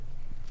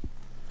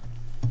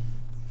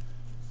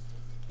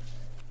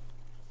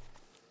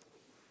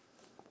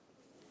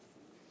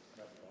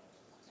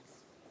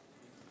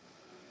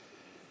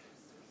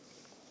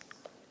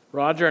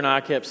Roger and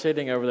I kept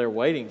sitting over there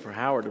waiting for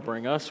Howard to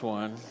bring us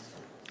one.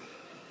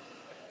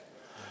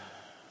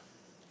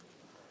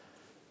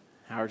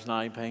 Howard's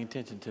not even paying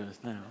attention to us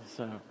now.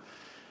 So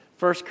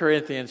 1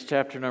 Corinthians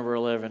chapter number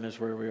 11 is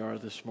where we are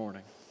this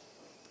morning.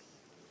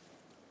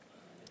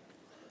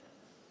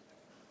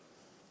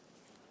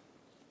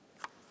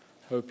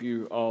 Hope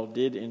you all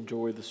did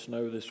enjoy the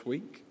snow this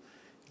week.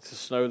 It's a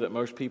snow that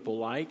most people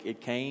like.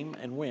 It came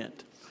and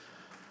went.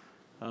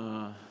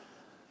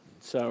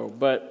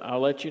 But I'll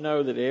let you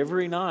know that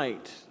every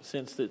night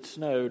since it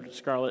snowed,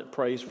 Scarlett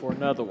prays for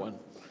another one.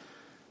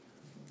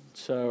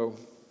 So,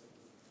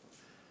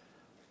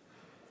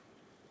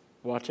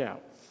 watch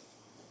out.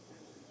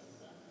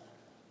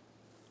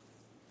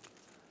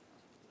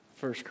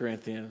 1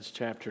 Corinthians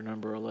chapter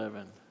number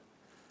 11.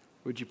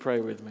 Would you pray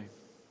with me?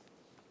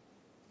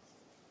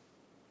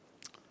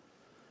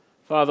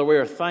 Father, we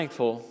are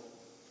thankful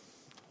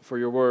for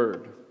your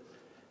word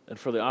and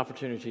for the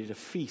opportunity to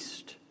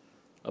feast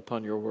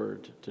upon your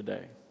word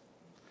today.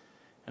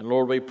 And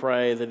Lord, we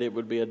pray that it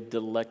would be a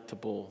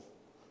delectable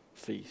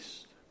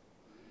feast.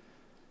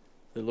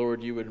 That,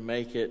 Lord, you would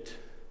make it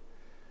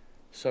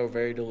so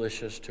very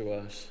delicious to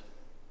us.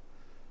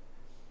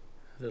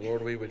 That,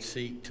 Lord, we would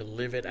seek to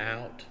live it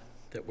out,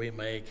 that we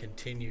may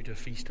continue to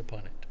feast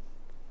upon it.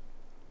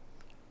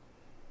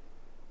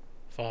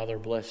 Father,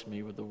 bless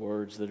me with the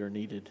words that are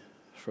needed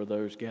for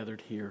those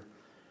gathered here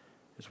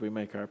as we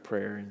make our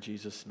prayer in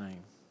Jesus'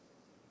 name.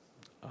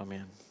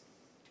 Amen.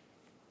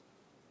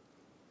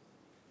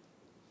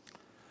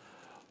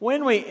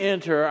 When we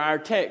enter our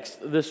text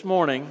this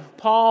morning,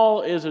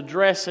 Paul is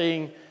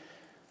addressing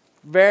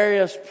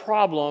various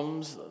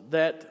problems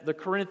that the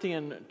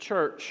Corinthian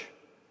church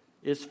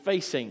is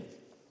facing.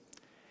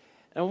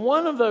 And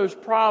one of those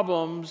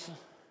problems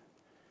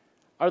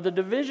are the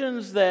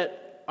divisions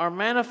that are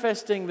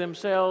manifesting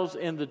themselves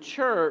in the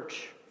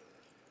church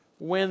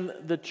when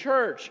the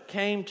church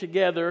came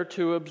together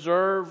to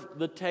observe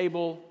the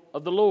table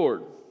of the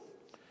Lord.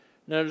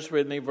 Notice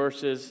with me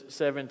verses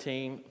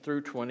 17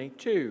 through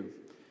 22.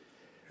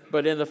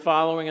 But in the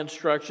following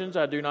instructions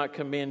I do not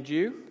commend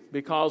you,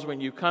 because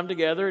when you come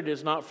together it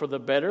is not for the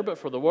better but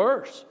for the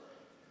worse.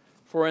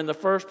 For in the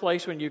first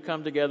place when you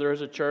come together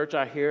as a church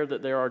I hear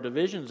that there are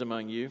divisions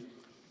among you,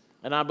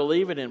 and I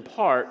believe it in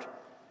part,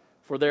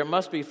 for there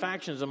must be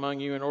factions among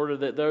you in order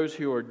that those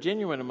who are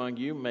genuine among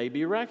you may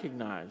be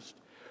recognized.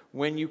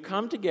 When you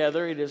come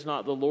together it is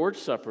not the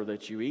Lord's Supper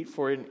that you eat,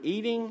 for in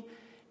eating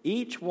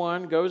each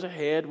one goes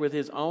ahead with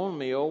his own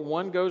meal,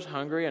 one goes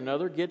hungry,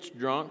 another gets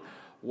drunk.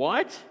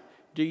 What?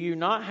 Do you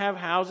not have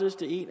houses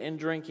to eat and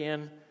drink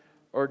in,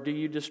 or do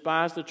you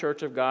despise the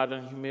church of God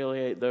and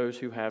humiliate those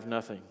who have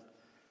nothing?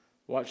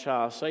 What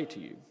shall I say to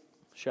you?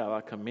 Shall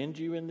I commend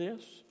you in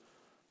this?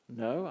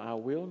 No, I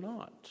will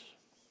not.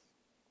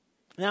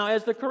 Now,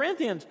 as the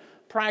Corinthians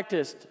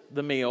practiced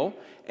the meal,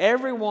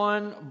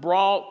 everyone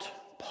brought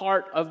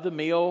part of the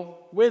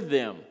meal with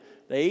them.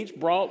 They each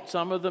brought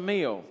some of the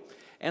meal.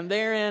 And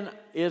therein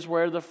is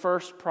where the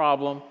first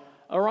problem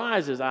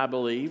arises, I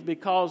believe,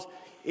 because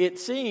it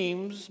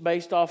seems,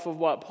 based off of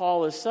what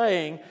Paul is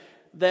saying,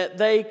 that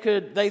they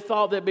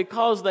thought that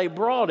because they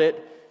brought it,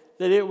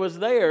 that it was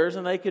theirs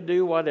and they could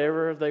do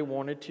whatever they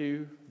wanted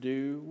to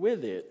do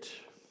with it.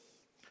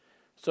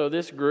 So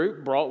this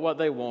group brought what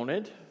they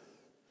wanted.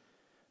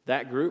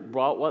 That group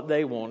brought what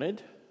they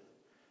wanted.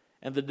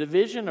 And the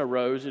division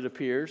arose, it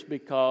appears,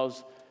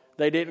 because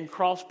they didn't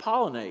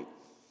cross-pollinate.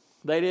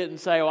 They didn't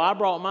say, I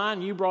brought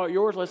mine, you brought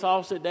yours, let's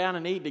all sit down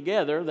and eat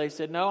together. They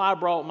said, no, I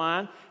brought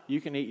mine,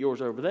 you can eat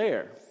yours over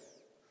there.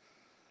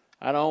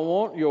 I don't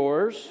want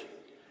yours,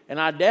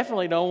 and I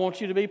definitely don't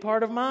want you to be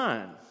part of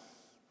mine.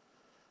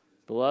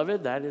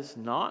 Beloved, that is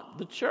not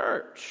the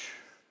church.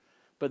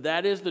 But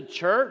that is the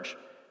church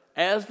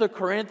as the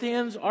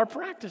Corinthians are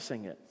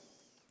practicing it.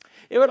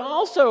 It would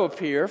also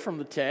appear from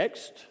the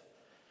text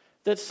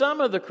that some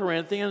of the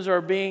Corinthians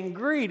are being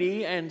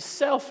greedy and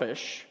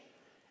selfish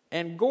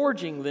and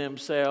gorging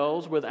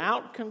themselves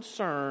without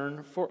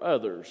concern for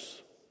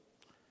others.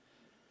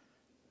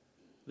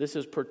 This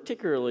is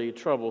particularly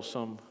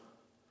troublesome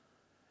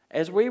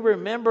as we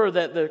remember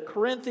that the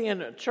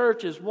Corinthian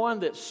church is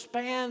one that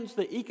spans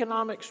the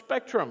economic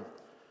spectrum.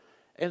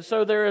 And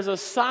so there is a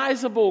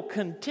sizable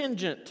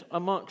contingent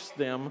amongst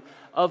them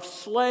of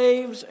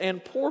slaves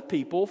and poor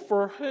people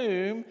for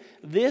whom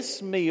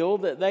this meal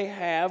that they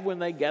have when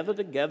they gather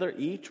together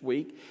each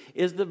week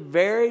is the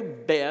very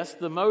best,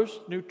 the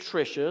most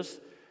nutritious,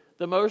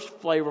 the most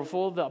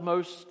flavorful, the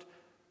most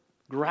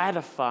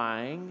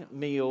gratifying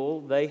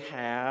meal they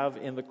have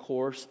in the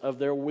course of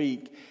their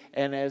week.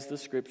 And as the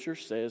scripture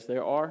says,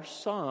 there are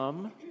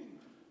some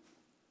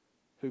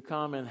who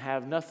come and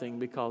have nothing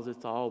because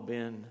it's all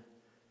been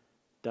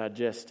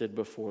digested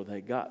before they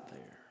got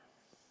there.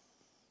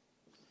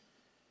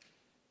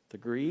 The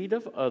greed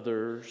of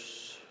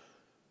others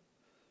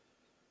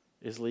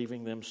is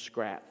leaving them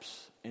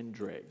scraps and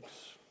dregs.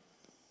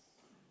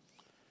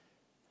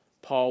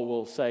 Paul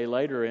will say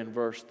later in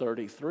verse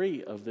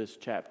 33 of this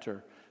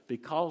chapter,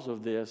 because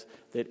of this,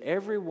 that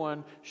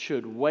everyone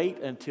should wait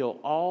until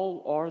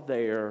all are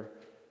there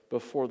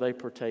before they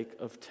partake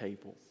of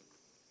table.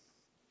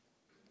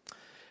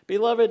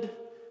 Beloved,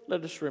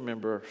 let us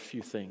remember a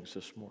few things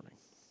this morning.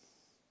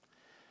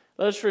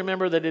 Let us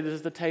remember that it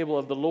is the table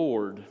of the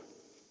Lord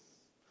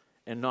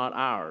and not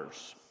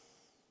ours.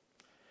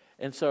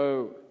 And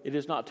so it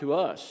is not to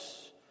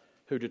us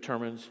who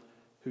determines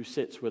who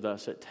sits with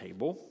us at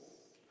table.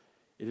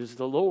 It is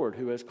the Lord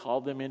who has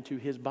called them into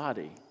his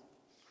body.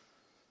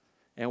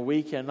 And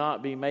we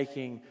cannot be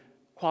making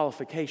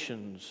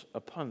qualifications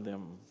upon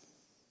them.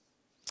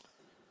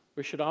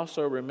 We should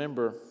also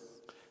remember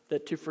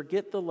that to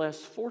forget the less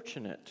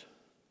fortunate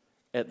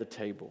at the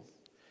table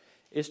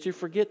is to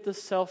forget the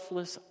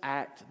selfless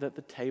act that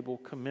the table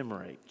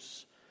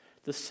commemorates,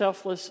 the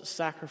selfless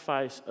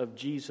sacrifice of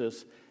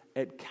Jesus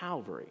at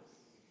Calvary.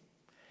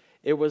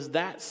 It was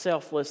that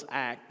selfless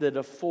act that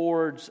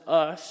affords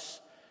us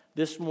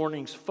this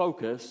morning's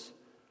focus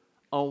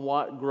on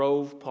what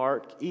Grove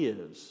Park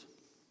is.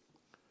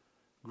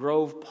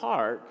 Grove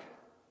Park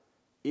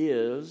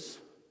is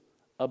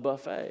a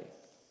buffet,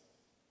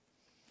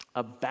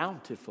 a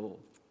bountiful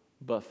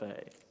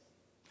buffet,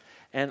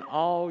 an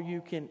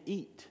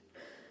all-you-can-eat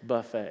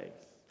buffet.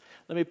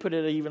 Let me put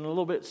it even a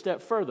little bit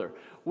step further.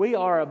 We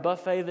are a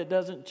buffet that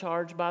doesn't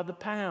charge by the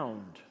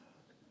pound.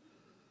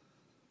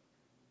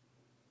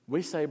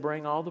 We say,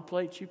 bring all the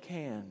plates you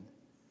can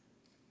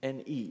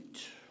and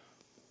eat.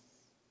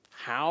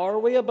 How are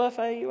we a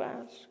buffet, you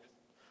ask?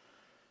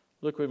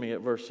 Look with me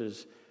at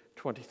verses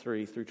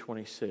 23 through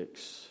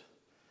 26.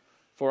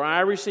 For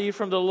I received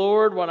from the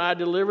Lord what I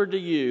delivered to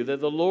you, that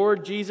the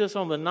Lord Jesus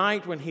on the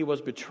night when he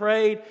was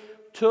betrayed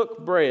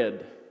took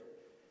bread.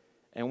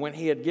 And when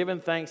he had given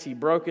thanks, he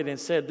broke it and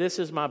said, "This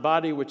is my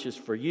body which is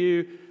for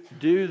you.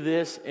 Do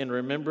this in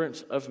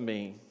remembrance of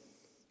me."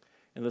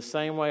 In the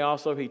same way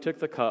also he took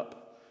the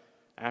cup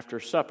after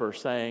supper,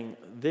 saying,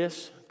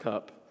 "This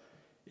cup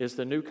is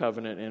the new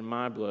covenant in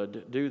my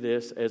blood. Do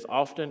this as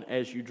often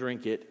as you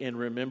drink it in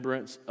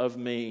remembrance of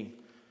me.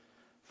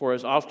 For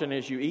as often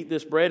as you eat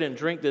this bread and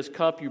drink this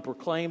cup, you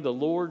proclaim the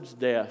Lord's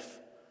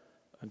death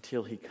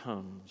until he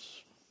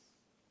comes."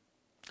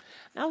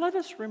 Now let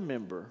us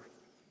remember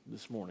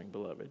this morning,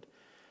 beloved,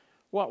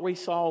 what we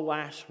saw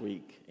last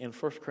week in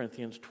 1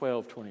 Corinthians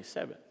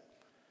 12:27,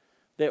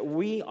 that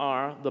we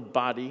are the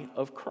body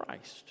of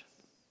Christ.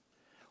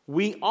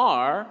 We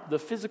are the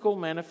physical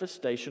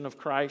manifestation of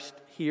Christ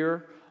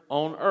here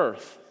on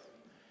earth.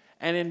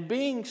 And in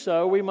being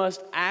so, we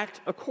must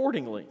act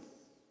accordingly.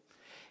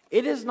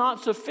 It is not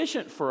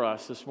sufficient for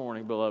us this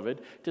morning, beloved,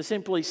 to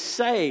simply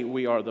say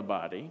we are the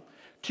body,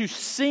 to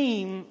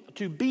seem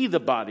to be the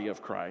body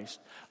of Christ,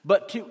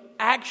 but to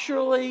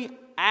actually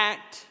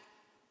act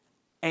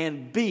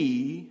and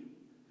be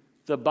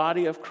the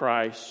body of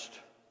Christ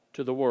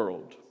to the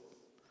world.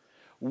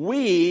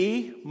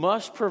 We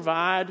must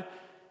provide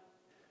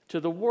to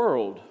the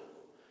world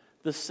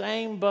the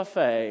same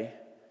buffet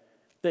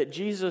that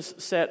Jesus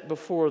set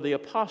before the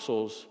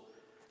apostles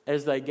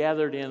as they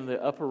gathered in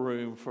the upper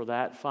room for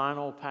that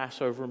final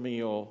Passover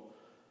meal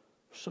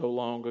so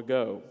long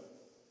ago.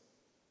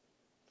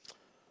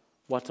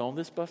 What's on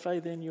this buffet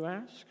then, you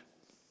ask?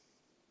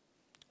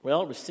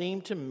 Well, it would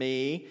seem to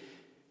me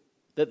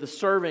that the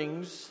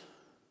servings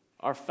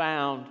are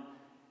found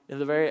in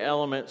the very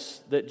elements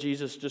that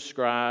Jesus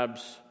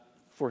describes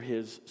for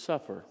his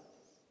supper.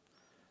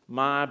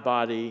 My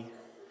body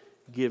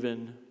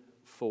given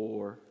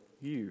for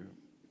you.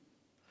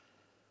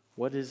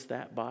 What is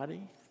that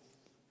body?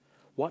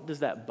 What does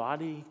that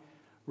body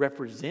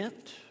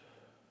represent?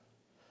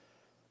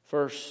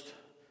 First,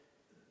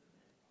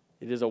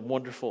 it is a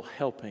wonderful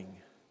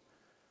helping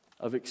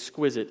of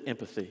exquisite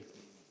empathy.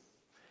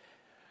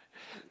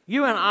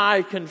 You and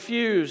I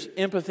confuse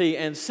empathy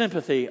and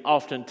sympathy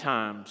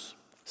oftentimes.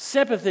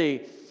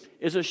 Sympathy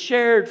is a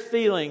shared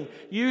feeling,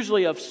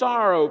 usually of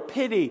sorrow,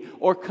 pity,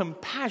 or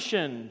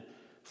compassion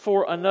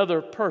for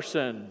another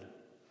person.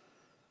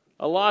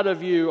 A lot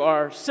of you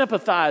are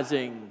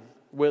sympathizing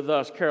with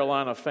us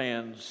Carolina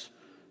fans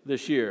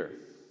this year.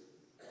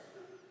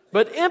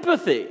 But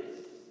empathy,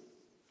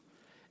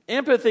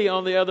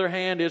 on the other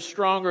hand, is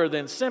stronger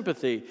than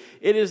sympathy.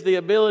 It is the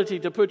ability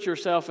to put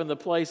yourself in the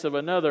place of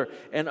another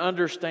and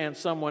understand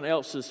someone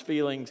else's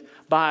feelings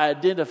by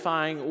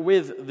identifying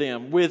with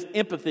them. With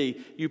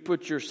empathy, you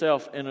put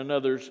yourself in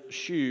another's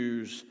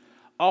shoes,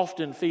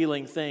 often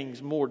feeling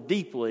things more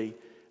deeply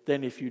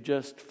than if you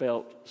just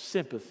felt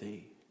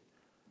sympathy.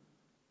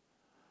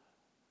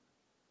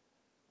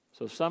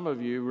 So some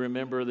of you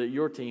remember that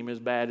your team is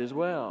bad as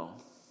well.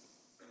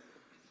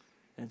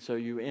 And so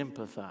you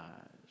empathize.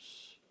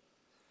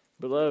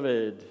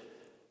 Beloved,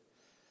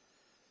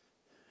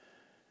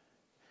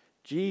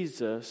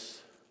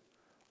 Jesus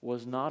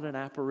was not an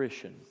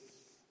apparition.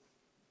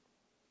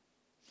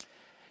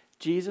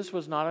 Jesus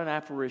was not an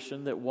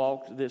apparition that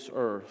walked this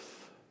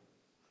earth.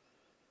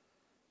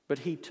 But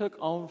he took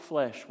on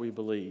flesh, we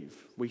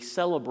believe. We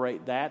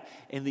celebrate that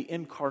in the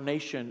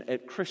incarnation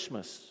at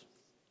Christmas.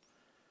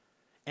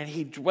 And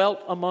he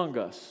dwelt among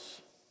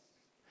us.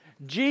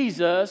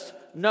 Jesus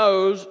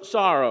knows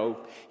sorrow.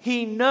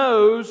 He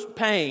knows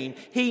pain.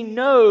 He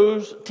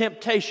knows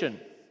temptation.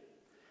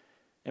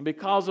 And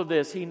because of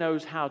this, He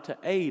knows how to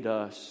aid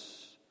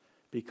us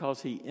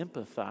because He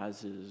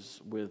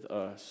empathizes with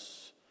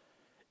us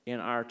in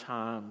our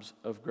times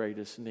of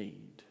greatest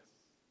need.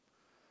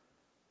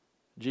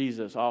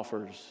 Jesus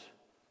offers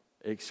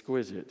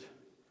exquisite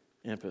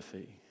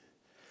empathy.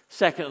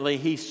 Secondly,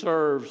 He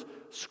serves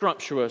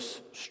scrumptious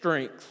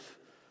strength.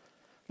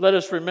 Let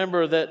us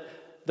remember that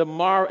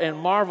and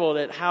marvel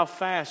at how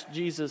fast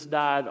Jesus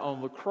died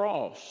on the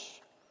cross.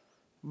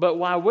 But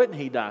why wouldn't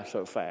He die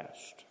so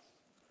fast?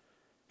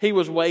 He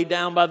was weighed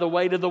down by the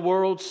weight of the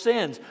world's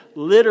sins.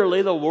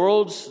 Literally, the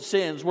world's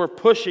sins were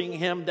pushing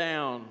Him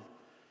down.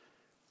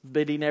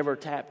 But He never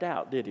tapped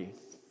out, did He?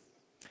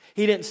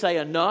 He didn't say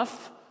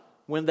enough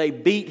when they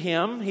beat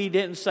Him. He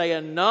didn't say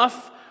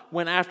enough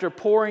when, after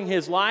pouring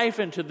His life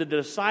into the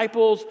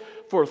disciples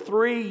for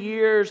 3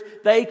 years,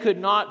 they could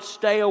not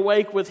stay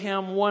awake with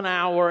Him 1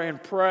 hour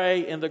and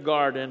pray in the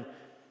garden.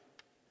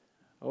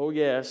 Oh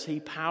yes,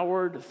 He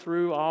powered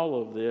through all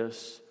of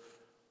this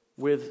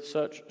with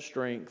such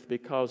strength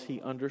because He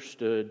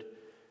understood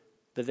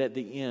that at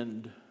the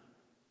end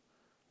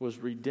was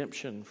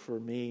redemption for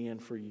me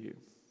and for you.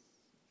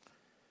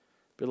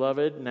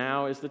 Beloved,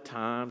 now is the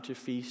time to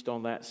feast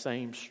on that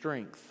same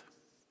strength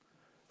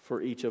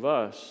for each of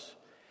us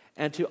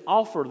and to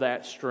offer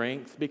that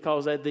strength,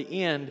 because at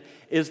the end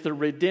is the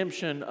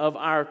redemption of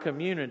our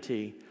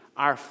community,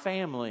 our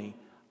family,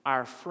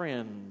 our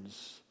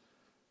friends.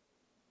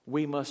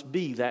 We must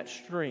be that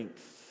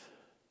strength.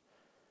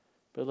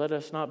 But let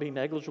us not be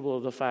negligible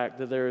of the fact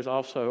that there is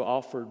also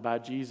offered by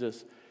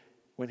Jesus,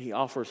 when He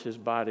offers His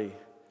body,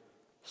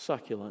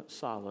 succulent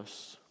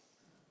solace.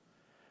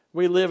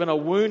 We live in a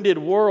wounded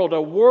world,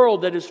 a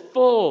world that is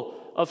full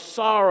of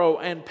sorrow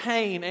and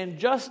pain. And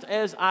just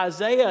as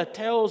Isaiah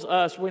tells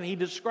us when he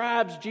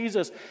describes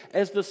Jesus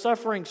as the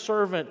suffering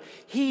servant,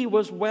 He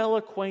was well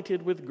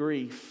acquainted with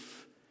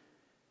grief.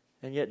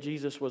 And yet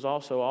Jesus was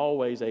also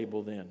always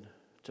able then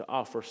to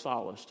offer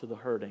solace to the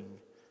hurting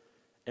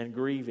and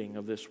grieving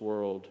of this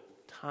world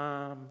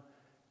time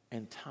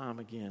and time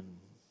again.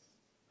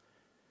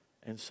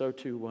 And so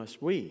too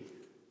must we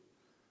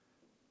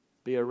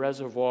be a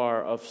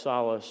reservoir of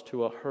solace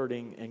to a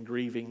hurting and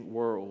grieving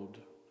world.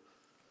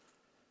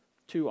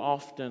 Too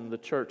often the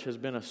church has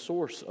been a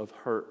source of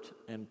hurt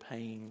and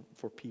pain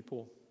for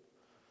people.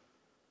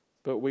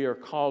 But we are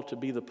called to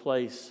be the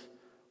place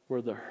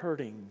where the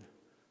hurting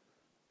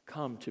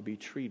come to be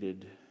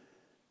treated,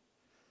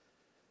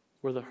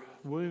 where the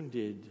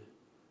wounded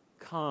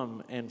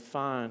come and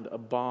find a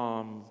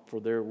balm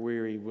for their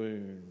weary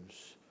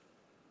wounds.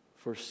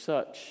 For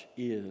such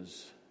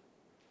is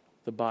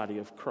the body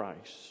of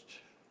Christ.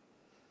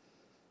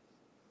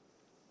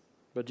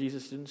 But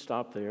Jesus didn't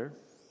stop there.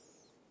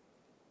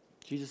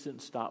 Jesus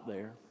didn't stop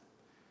there.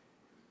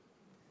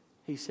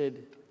 He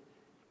said,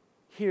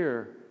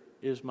 "Here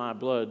is my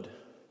blood,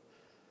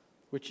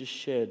 which is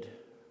shed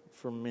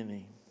for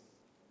many."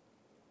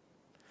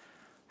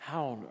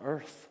 How on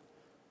earth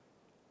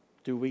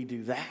do we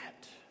do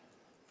that?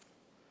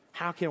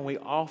 How can we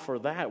offer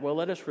that? Well,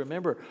 let us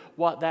remember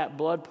what that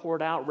blood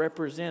poured out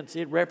represents.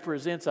 It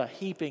represents a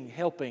heaping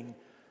helping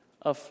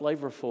of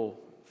flavorful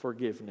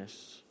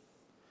forgiveness.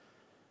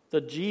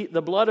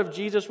 The blood of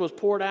Jesus was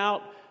poured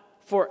out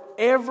for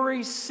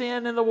every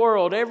sin in the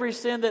world, every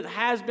sin that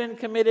has been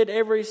committed,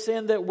 every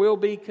sin that will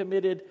be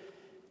committed,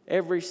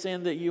 every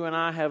sin that you and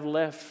I have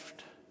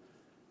left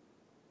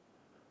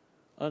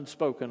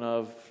unspoken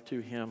of to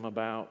Him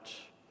about.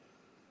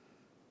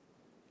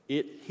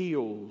 It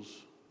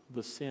heals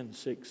the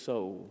sin-sick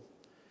soul.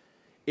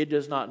 It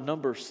does not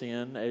number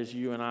sin as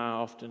you and I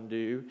often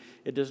do.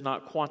 It does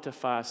not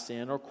quantify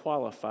sin or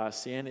qualify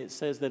sin. It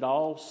says that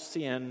all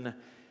sin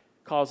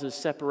causes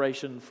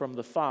separation from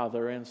the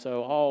Father, and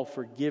so all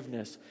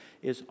forgiveness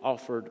is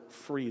offered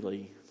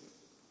freely.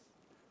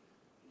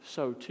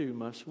 So too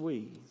must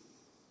we.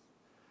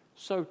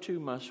 So too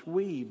must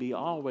we be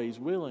always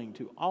willing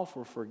to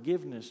offer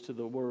forgiveness to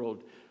the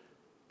world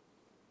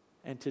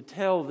and to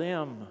tell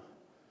them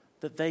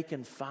that they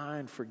can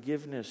find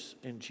forgiveness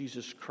in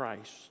Jesus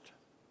Christ.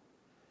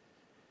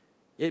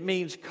 It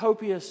means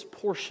copious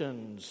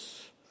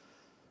portions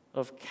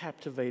of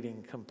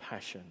captivating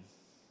compassion.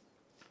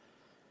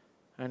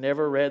 I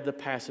never read the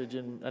passage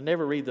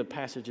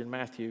in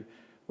Matthew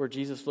where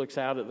Jesus looks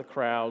out at the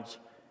crowds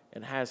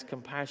and has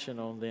compassion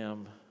on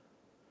them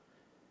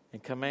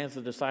and commands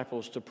the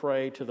disciples to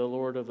pray to the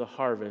Lord of the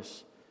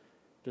harvest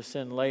to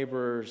send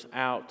laborers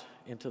out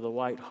into the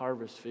white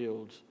harvest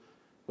fields,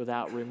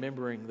 without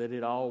remembering that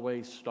it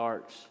always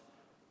starts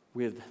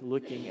with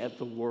looking at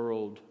the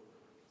world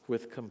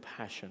with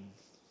compassion.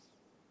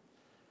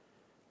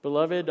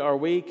 Beloved, are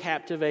we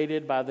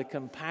captivated by the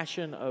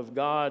compassion of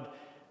God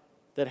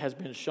that has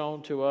been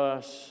shown to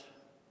us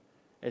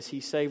as He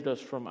saved us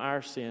from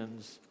our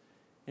sins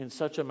in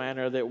such a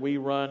manner that we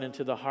run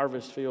into the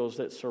harvest fields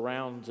that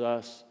surrounds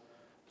us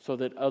so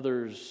that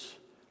others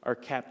are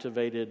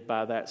captivated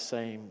by that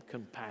same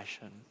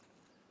compassion?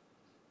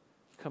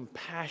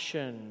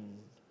 Compassion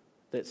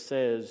that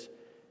says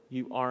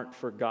you aren't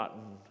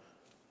forgotten.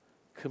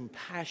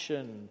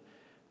 Compassion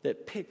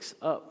that picks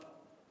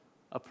up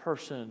a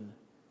person,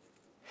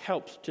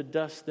 helps to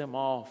dust them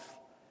off,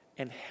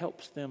 and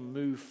helps them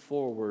move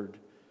forward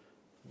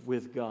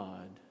with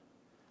God.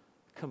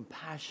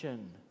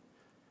 Compassion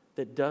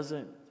that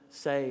doesn't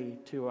say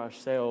to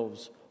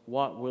ourselves,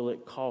 what will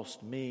it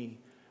cost me?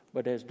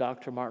 But as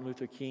Dr. Martin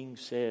Luther King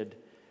said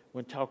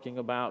when talking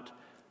about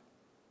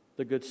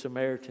the Good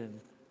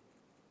Samaritan,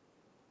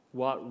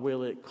 what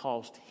will it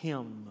cost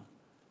him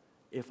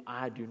if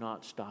I do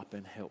not stop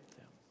and help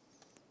them?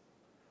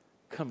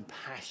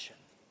 Compassion.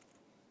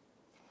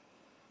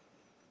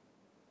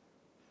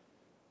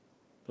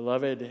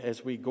 Beloved,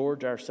 as we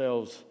gorge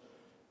ourselves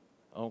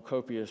on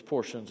copious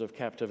portions of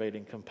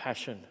captivating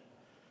compassion,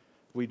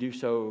 we do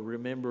so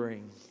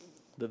remembering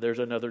that there's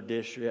another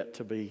dish yet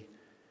to be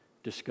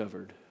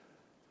discovered.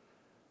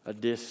 A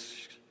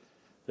dish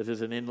that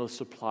is an endless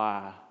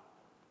supply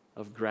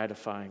of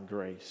gratifying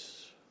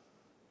grace.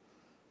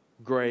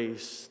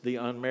 Grace, the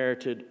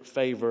unmerited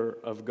favor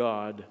of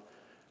God.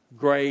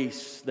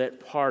 Grace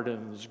that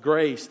pardons.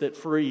 Grace that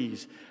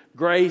frees.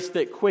 Grace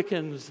that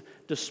quickens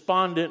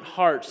despondent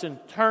hearts and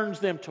turns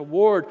them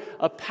toward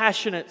a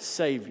passionate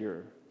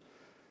Savior.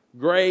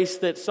 Grace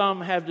that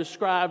some have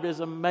described as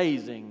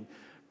amazing.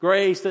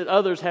 Grace that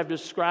others have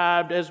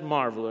described as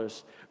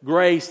marvelous.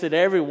 Grace that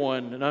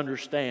everyone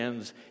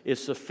understands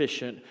is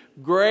sufficient.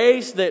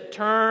 Grace that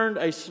turned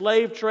a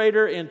slave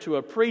trader into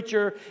a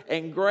preacher.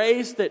 And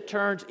grace that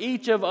turns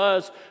each of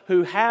us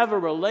who have a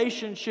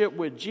relationship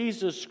with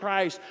Jesus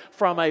Christ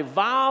from a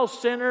vile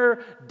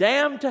sinner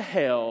damned to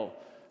hell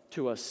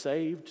to a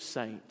saved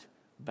saint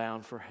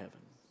bound for heaven.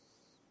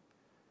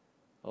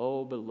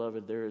 Oh,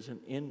 beloved, there is an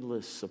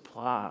endless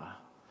supply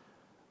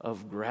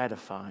of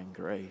gratifying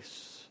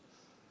grace.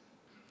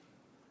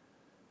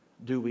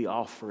 Do we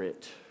offer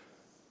it?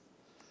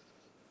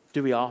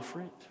 Do we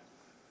offer it?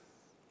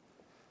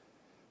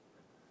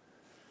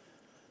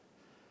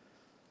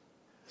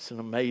 It's an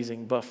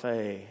amazing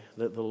buffet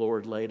that the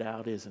Lord laid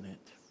out, isn't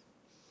it?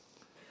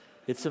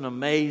 It's an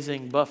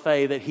amazing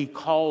buffet that He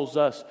calls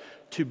us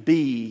to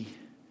be.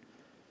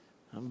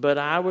 But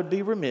I would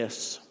be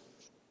remiss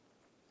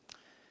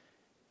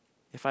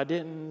if I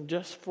didn't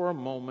just for a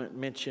moment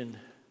mention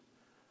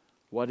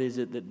what is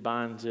it that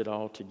binds it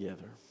all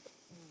together.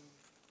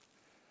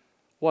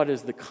 What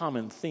is the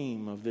common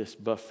theme of this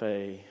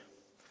buffet?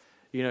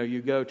 You know,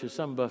 you go to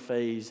some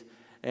buffets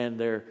and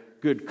they're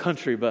good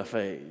country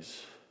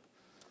buffets.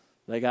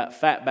 They got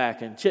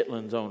fatback and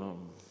chitlins on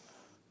them.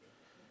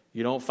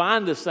 You don't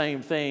find the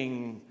same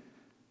thing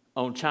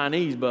on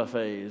Chinese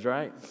buffets,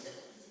 right?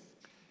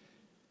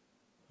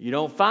 You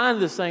don't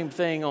find the same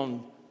thing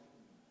on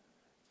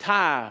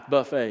Thai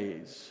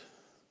buffets.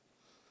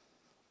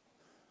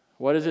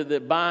 What is it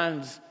that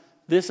binds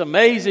this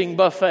amazing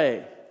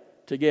buffet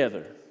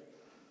together?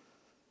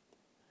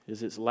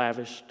 Is its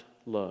lavished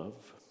love.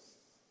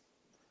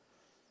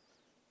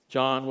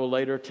 John will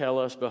later tell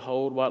us,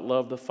 behold, what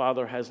love the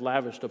Father has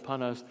lavished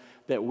upon us,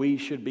 that we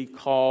should be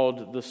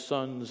called the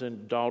sons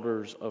and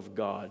daughters of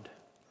God.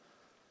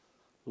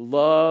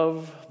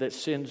 Love that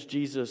sends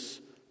Jesus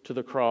to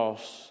the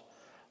cross.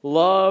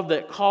 Love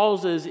that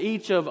causes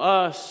each of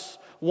us,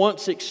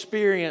 once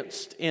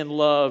experienced in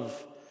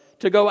love,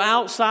 to go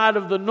outside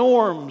of the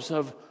norms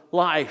of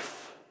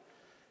life,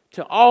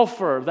 to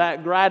offer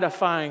that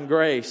gratifying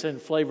grace and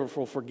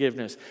flavorful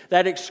forgiveness,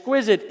 that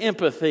exquisite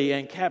empathy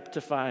and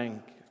captifying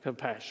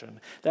compassion,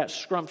 that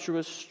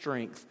scrumptious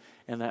strength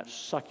and that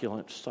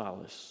succulent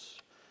solace.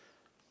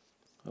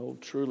 Oh,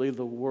 truly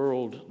the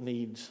world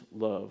needs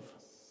love.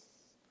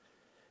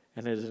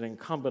 And it is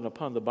incumbent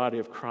upon the body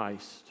of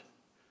Christ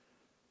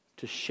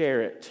to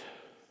share it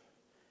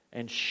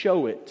and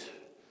show it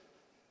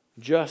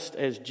just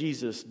as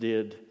Jesus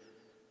did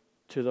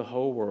to the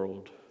whole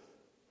world.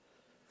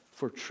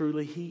 For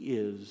truly He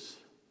is,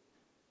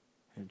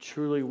 and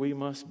truly we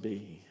must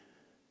be,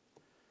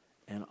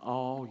 an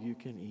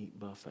all-you-can-eat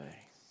buffet.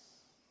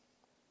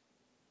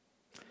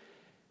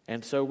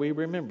 And so we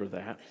remember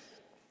that.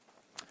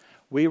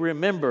 We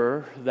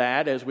remember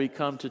that as we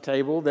come to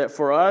table, that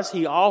for us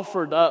He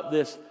offered up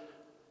this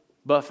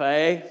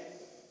buffet.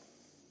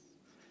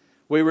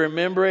 We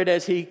remember it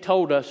as He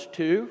told us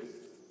to.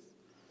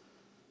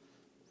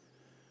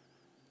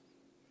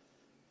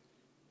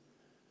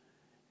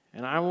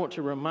 And I want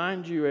to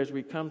remind you as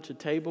we come to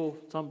table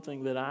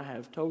something that I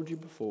have told you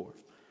before.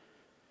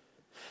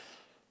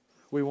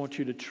 We want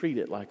you to treat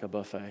it like a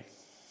buffet.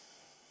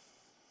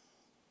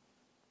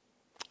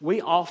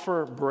 We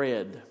offer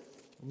bread,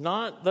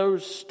 not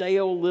those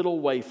stale little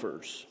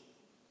wafers.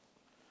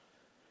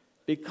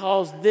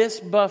 Because this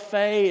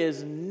buffet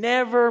is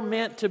never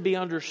meant to be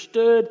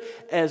understood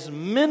as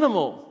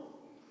minimal,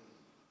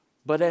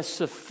 but as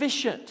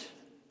sufficient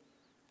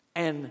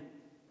and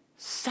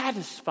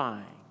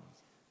satisfying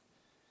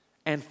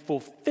and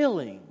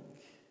fulfilling,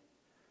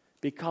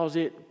 because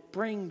it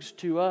brings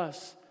to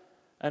us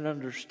an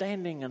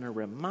understanding and a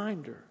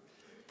reminder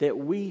that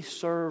we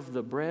serve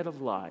the bread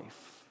of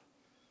life,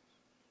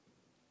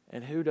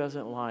 And who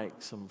doesn't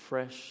like some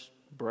fresh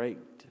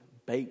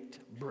baked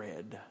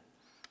bread?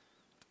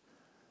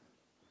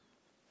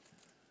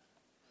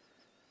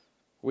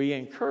 We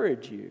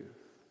encourage you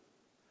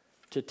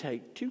to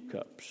take 2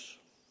 cups.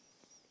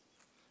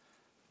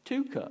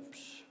 2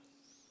 cups.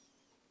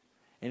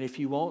 And if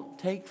you won't,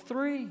 take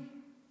 3.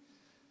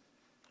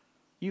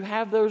 You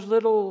have those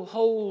little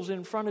holes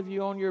in front of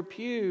you on your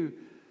pew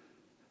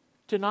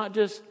to not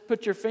just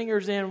put your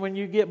fingers in when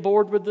you get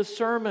bored with the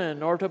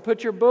sermon or to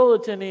put your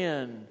bulletin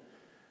in,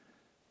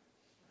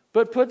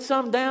 but put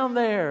some down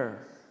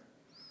there.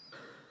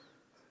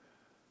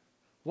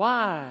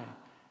 Why?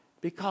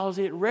 Because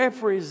it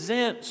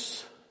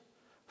represents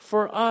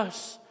for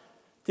us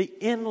the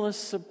endless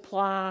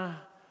supply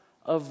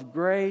of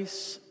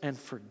grace and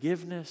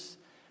forgiveness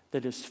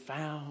that is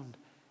found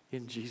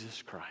in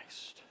Jesus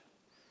Christ.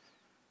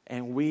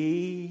 And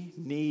we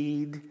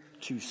need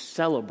to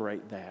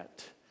celebrate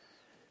that.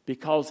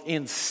 Because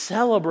in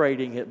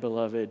celebrating it,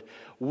 beloved,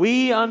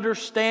 we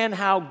understand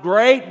how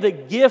great the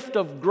gift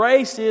of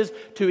grace is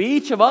to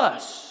each of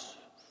us.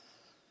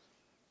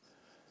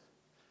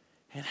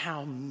 And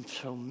how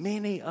so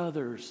many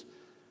others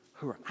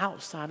who are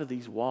outside of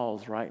these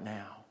walls right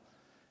now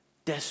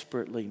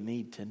desperately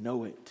need to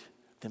know it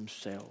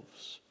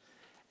themselves.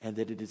 And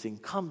that it is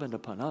incumbent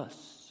upon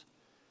us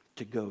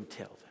to go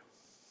tell them.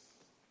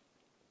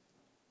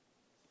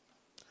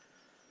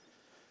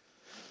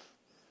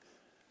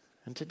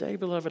 And today,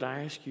 beloved,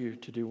 I ask you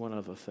to do one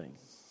other thing.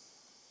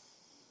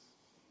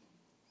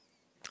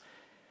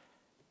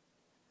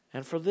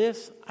 And for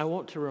this, I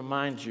want to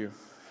remind you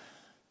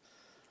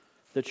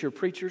that your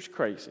preacher's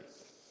crazy.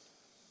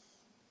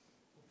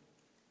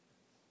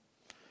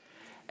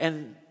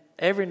 And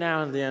every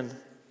now and then,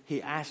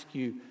 he asks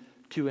you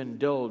to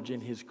indulge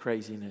in his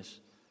craziness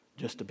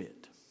just a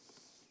bit.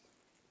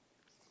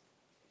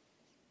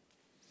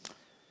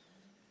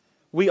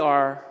 We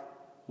are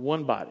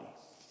one body,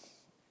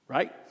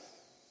 right?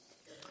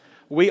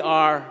 We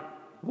are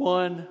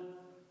one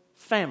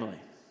family,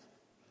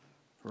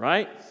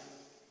 right?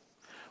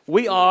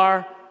 We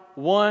are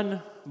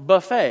one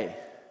buffet,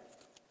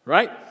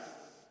 right?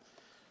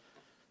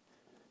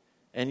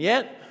 And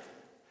yet,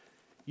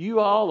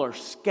 you all are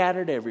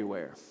scattered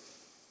everywhere.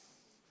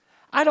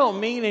 I don't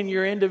mean in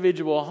your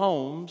individual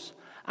homes.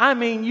 I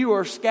mean you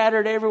are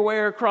scattered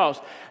everywhere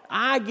across.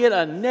 I get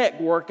a neck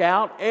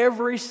workout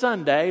every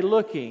Sunday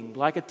looking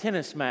like a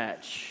tennis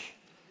match.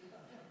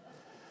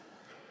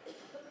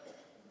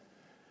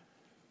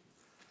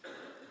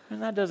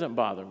 And that doesn't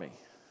bother me.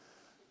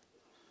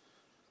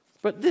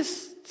 But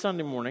this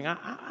Sunday morning,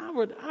 I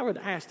would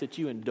ask that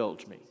you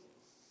indulge me.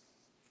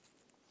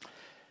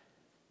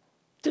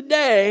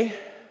 Today,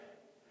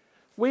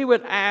 we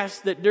would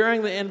ask that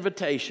during the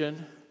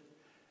invitation,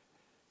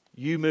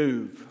 you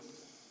move.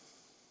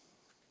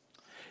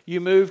 You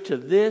move to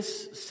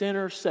this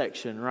center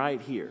section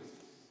right here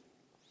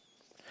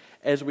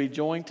as we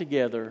join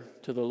together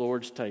to the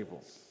Lord's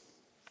table.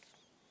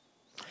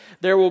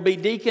 There will be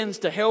deacons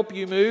to help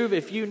you move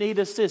if you need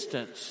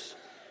assistance.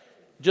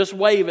 Just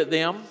wave at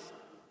them,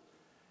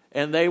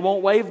 and they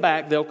won't wave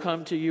back. They'll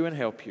come to you and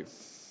help you.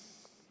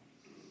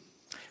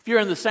 If you're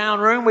in the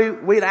sound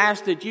room, we'd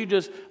ask that you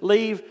just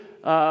leave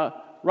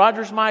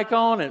Roger's mic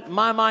on and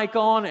my mic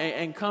on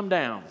and come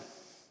down.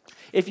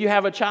 If you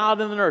have a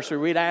child in the nursery,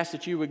 we'd ask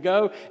that you would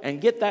go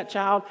and get that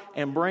child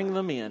and bring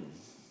them in.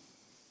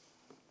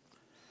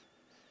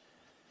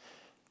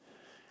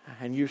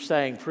 And you're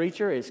saying,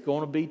 preacher, it's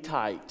going to be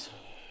tight.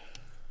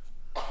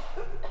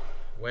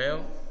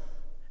 Well,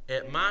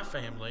 at my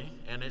family,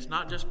 and it's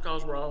not just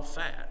because we're all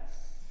fat.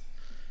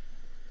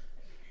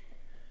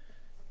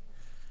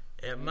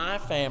 At my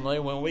family,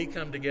 when we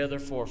come together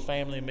for a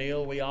family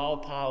meal, we all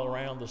pile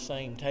around the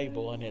same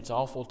table, and it's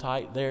awful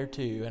tight there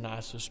too. And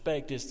I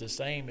suspect it's the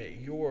same at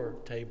your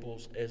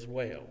tables as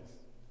well.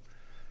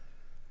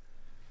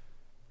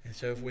 And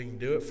so if we can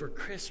do it for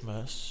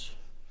Christmas,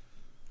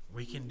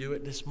 we can do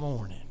it this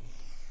morning.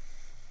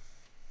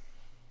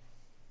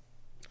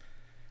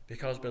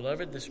 Because,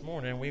 beloved, this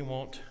morning we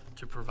want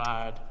to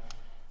provide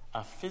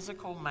a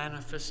physical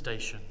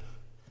manifestation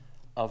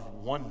of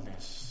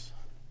oneness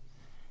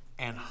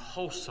and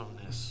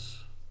wholesomeness.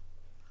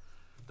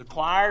 The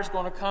choir is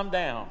going to come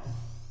down.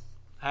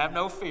 Have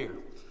no fear.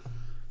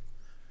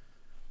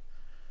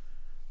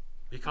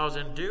 Because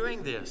in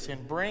doing this,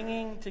 in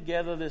bringing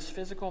together this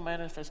physical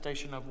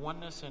manifestation of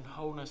oneness and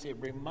wholeness, it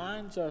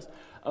reminds us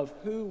of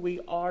who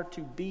we are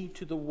to be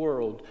to the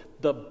world,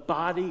 the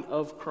body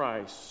of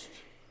Christ.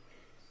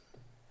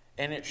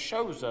 And it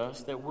shows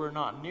us that we're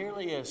not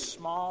nearly as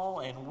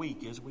small and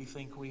weak as we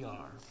think we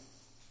are.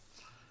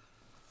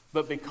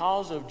 But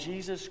because of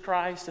Jesus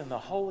Christ and the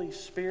Holy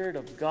Spirit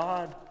of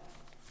God,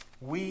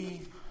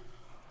 we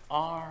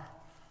are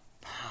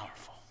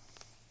powerful.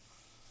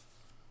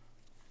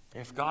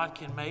 If God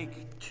can make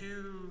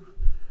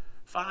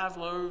 5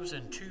 loaves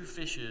and 2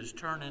 fishes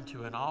turn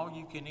into an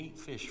all-you-can-eat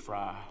fish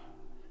fry,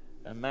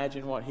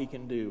 imagine what He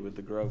can do with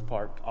the Grove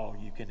Park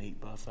all-you-can-eat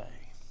buffet.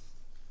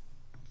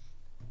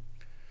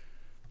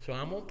 So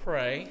I'm going to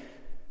pray,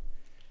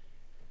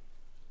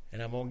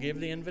 And I'm going to give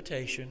the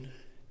invitation.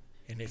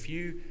 And if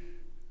you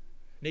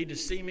need to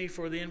see me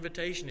for the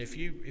invitation, if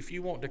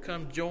you want to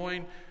come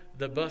join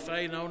the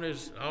buffet known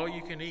as All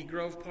You Can Eat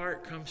Grove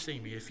Park, come see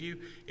me. If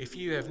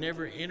you have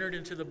never entered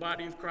into the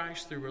body of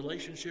Christ through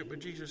relationship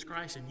with Jesus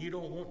Christ and you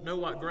don't know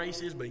what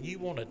grace is, but you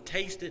want to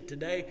taste it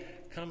today,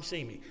 come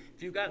see me.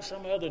 If you've got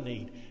some other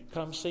need,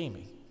 come see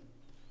me.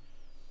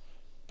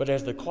 But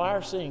as the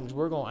choir sings,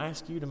 we're going to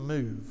ask you to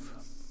move.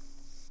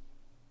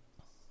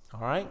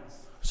 All right?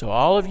 So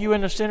all of you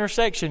in the center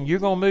section, you're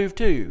going to move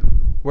too.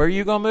 Where are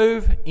you going to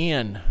move?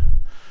 In.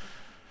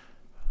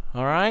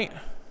 All right?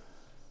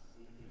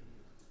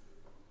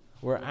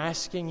 We're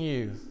asking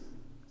you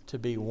to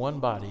be one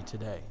body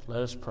today.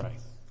 Let us pray.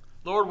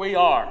 Lord, we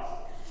are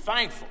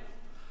thankful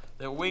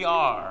that we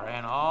are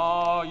an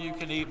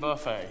all-you-can-eat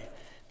buffet.